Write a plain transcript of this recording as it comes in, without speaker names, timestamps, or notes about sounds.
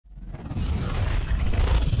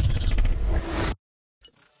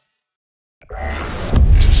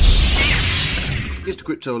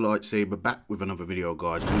Crypto Lightsaber back with another video,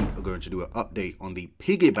 guys. We are going to do an update on the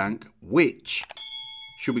Piggy bank, which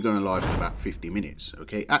should be going live in about 50 minutes,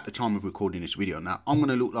 okay, at the time of recording this video. Now, I'm going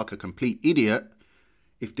to look like a complete idiot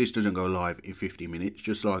if this doesn't go live in 50 minutes,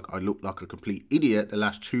 just like I looked like a complete idiot the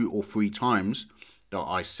last 2 or 3 times that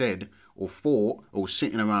I said or thought or was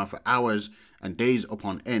sitting around for hours and days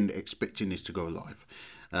upon end expecting this to go live.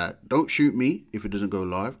 Don't shoot me if it doesn't go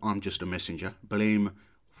live. I'm just a messenger. Blame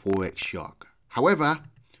Forex Shark. However,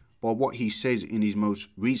 by what he says in his most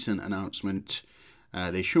recent announcement,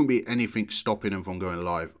 there shouldn't be anything stopping him from going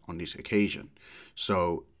live on this occasion.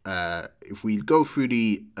 So if we go through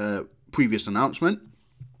the previous announcement,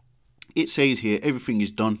 it says here everything is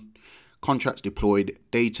done, contracts deployed,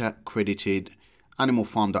 data credited, Animal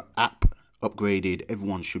Farm app upgraded.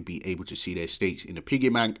 Everyone should be able to see their stakes in the Piggy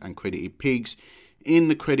bank and credited pigs in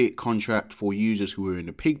the credit contract for users who are in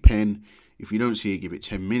the pig pen. If you don't see it, give it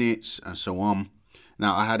 10 minutes and so on.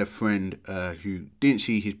 Now, I had a friend who didn't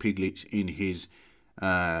see his piglets in his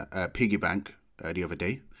piggy bank the other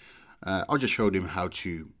day. I just showed him how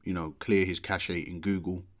to, clear his cache in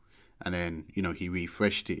Google. And then, he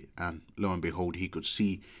refreshed it and lo and behold, he could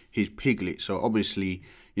see his piglet. So obviously,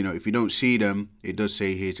 if you don't see them, it does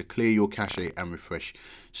say here to clear your cache and refresh.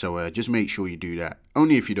 So just make sure you do that.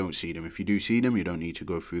 Only if you don't see them. If you do see them, you don't need to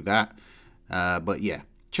go through that. But yeah,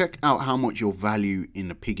 check out how much your value in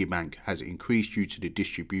the piggy bank has increased due to the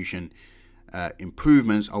distribution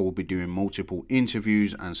improvements. I will be doing multiple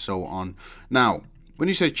interviews and so on. Now, when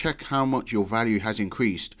you say check how much your value has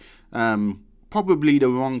increased, probably the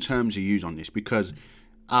wrong term to use on this, because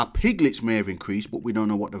our piglets may have increased, but we don't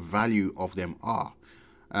know what the value of them are.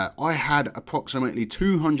 I had approximately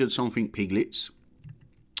 200 something piglets.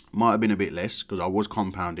 Might have been a bit less because I was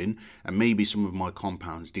compounding and maybe some of my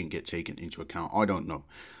compounds didn't get taken into account. I don't know.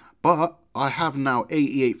 But I have now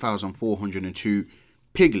 88,402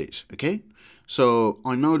 piglets, okay? So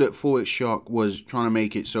I know that Forex Shark was trying to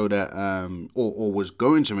make it so that, or was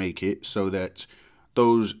going to make it so that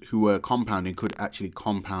those who were compounding could actually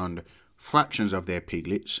compound fractions of their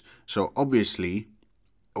piglets. So obviously,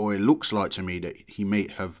 or it looks like to me that he may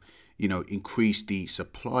have, increased the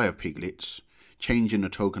supply of piglets, changing the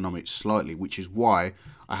tokenomics slightly, which is why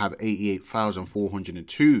I have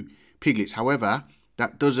 88,402 piglets. However,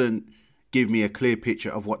 that doesn't give me a clear picture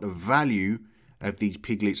of what the value of these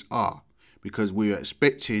piglets are, because we are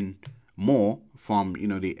expecting more from,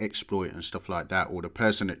 the exploit and stuff like that, or the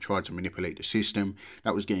person that tried to manipulate the system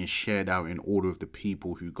that was getting shared out in order of the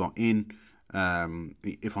people who got in,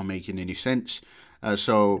 if I'm making any sense.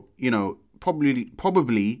 So,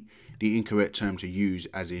 probably the incorrect term to use,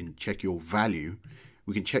 as in check your value.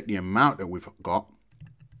 We can check the amount that we've got,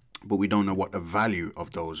 but we don't know what the value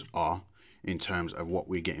of those are in terms of what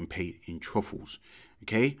we're getting paid in truffles.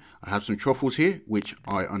 Okay, I have some truffles here, which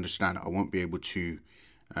I understand I won't be able to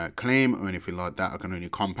claim or anything like that. I can only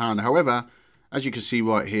compound. However, as you can see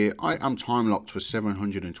right here, I am time locked for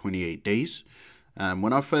 728 days.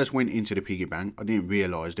 When I first went into the piggy bank, I didn't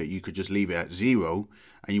realize that you could just leave it at 0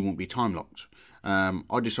 and you won't be time locked.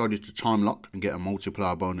 I decided to time lock and get a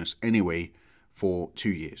multiplier bonus anyway for 2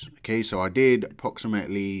 years. Okay, so I did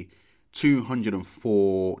approximately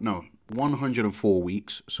 104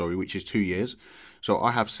 weeks, sorry, which is 2 years. So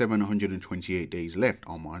I have 728 days left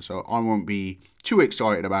on mine. So I won't be too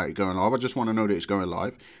excited about it going live. I just want to know that it's going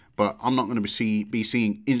live. But I'm not going to be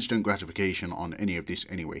seeing instant gratification on any of this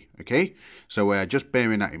anyway. Okay, so just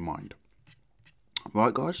bearing that in mind.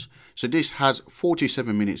 Right, guys, so this has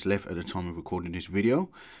 47 minutes left at the time of recording this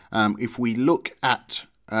video. If we look at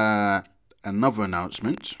another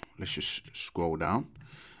announcement, let's just scroll down.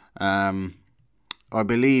 I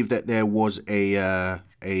believe that there was a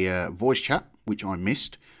voice chat which I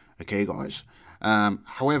missed. Okay, guys.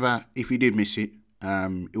 However, if you did miss it,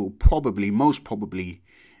 it will most probably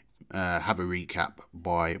have a recap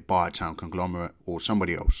by Bartown Conglomerate or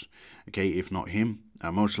somebody else. Okay, if not him,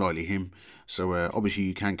 most likely him. So obviously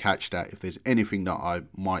you can catch that. If there's anything that I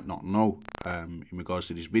might not know in regards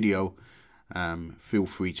to this video, feel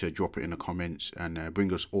free to drop it in the comments and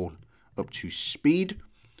bring us all up to speed.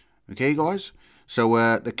 Okay, guys. So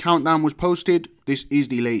the countdown was posted. This is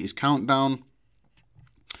the latest countdown.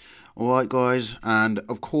 Alright, guys, and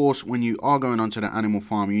of course when you are going onto the Animal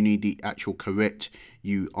Farm, you need the actual correct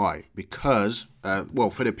UI, because well,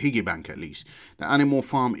 for the piggy bank at least, the Animal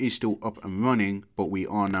Farm is still up and running, but we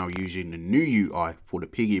are now using the new UI for the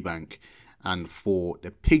piggy bank and for the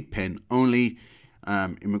pig pen only.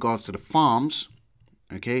 In regards to the farms,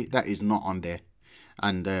 okay, that is not on there,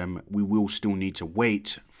 and we will still need to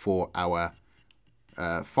wait for our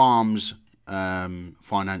farms,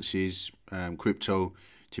 finances, crypto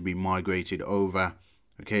to be migrated over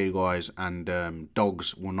okay guys, and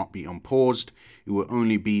dogs will not be unpaused. It will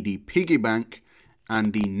only be the piggy bank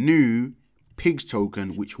and the new pigs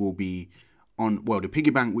token, which will be on, well, the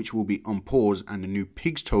piggy bank which will be unpaused, and the new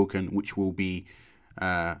pigs token which will be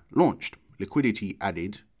launched, liquidity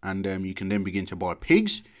added, and you can then begin to buy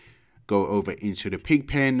pigs, go over into the pig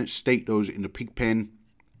pen, stake those in the pig pen.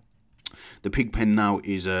 The pig pen now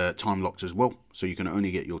is time locked as well, so you can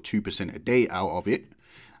only get your 2% a day out of it.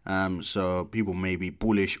 So people may be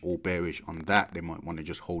bullish or bearish on that. They might want to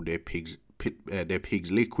just hold their pigs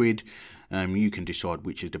liquid. You can decide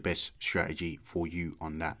which is the best strategy for you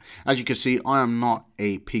on that. As you can see, I am not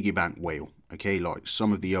a piggy bank whale, okay, like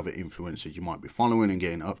some of the other influencers you might be following and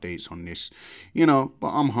getting updates on this, you know, but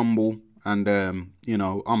I'm humble, and you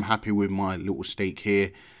know, I'm happy with my little stake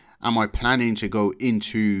here. Am I planning to go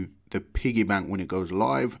into the piggy bank when it goes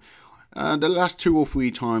live? The last 2 or 3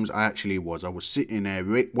 times I was sitting there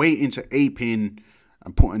waiting to ape in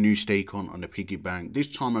and put a new stake on the piggy bank. This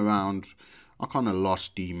time around, I kind of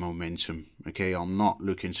lost the momentum, okay? I'm not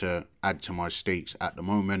looking to add to my stakes at the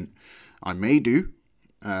moment. I may do,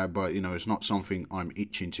 but, you know, it's not something I'm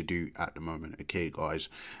itching to do at the moment, okay, guys?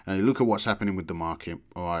 And look at what's happening with the market,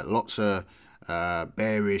 all right? Lots of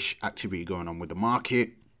bearish activity going on with the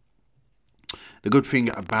market. The good thing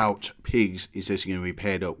about pigs is it's going to be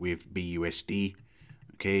paired up with BUSD,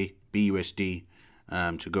 okay? BUSD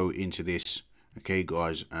to go into this, okay,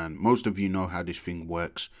 guys? And most of you know how this thing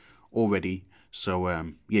works already, so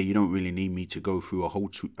yeah, you don't really need me to go through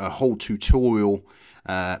a whole tutorial.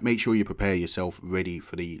 Make sure you prepare yourself ready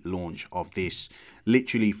for the launch of this.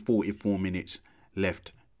 Literally 44 minutes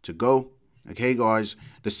left to go, okay, guys?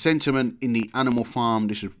 The sentiment in the animal farm,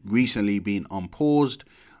 this has recently been unpaused,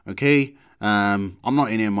 okay? I'm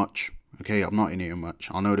not in here much, okay? I'm not in here much.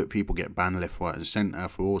 I know that people get banned left, right, and center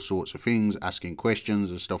for all sorts of things, asking questions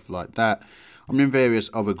and stuff like that. I'm in various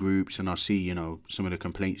other groups, and I see, you know, some of the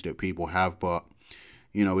complaints that people have, but,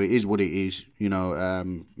 you know, it is what it is. You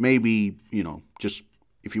know, maybe, you know, just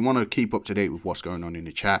if you want to keep up to date with what's going on in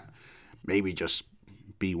the chat, maybe just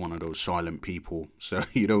be one of those silent people so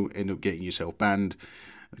you don't end up getting yourself banned,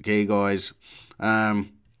 okay, guys?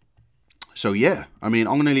 So yeah, I mean,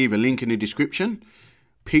 I'm going to leave a link in the description.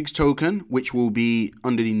 Pigs token, which will be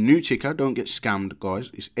under the new ticker. Don't get scammed,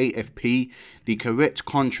 guys. It's AFP. The correct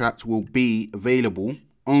contract will be available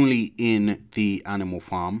only in the animal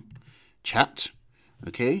farm chat,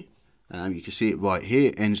 okay? You can see it right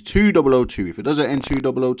here. Ends 2002. If it doesn't end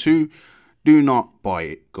 2002, do not buy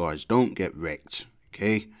it, guys. Don't get wrecked,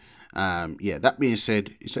 okay? Yeah, that being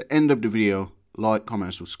said, it's the end of the video. Like,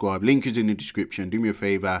 comment, subscribe. Link is in the description. Do me a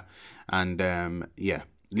favor and yeah,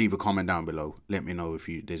 leave a comment down below. Let me know if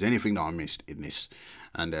there's anything that I missed in this,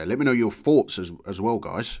 and let me know your thoughts as well,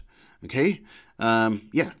 guys, okay?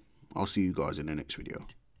 Yeah, I'll see you guys in the next video.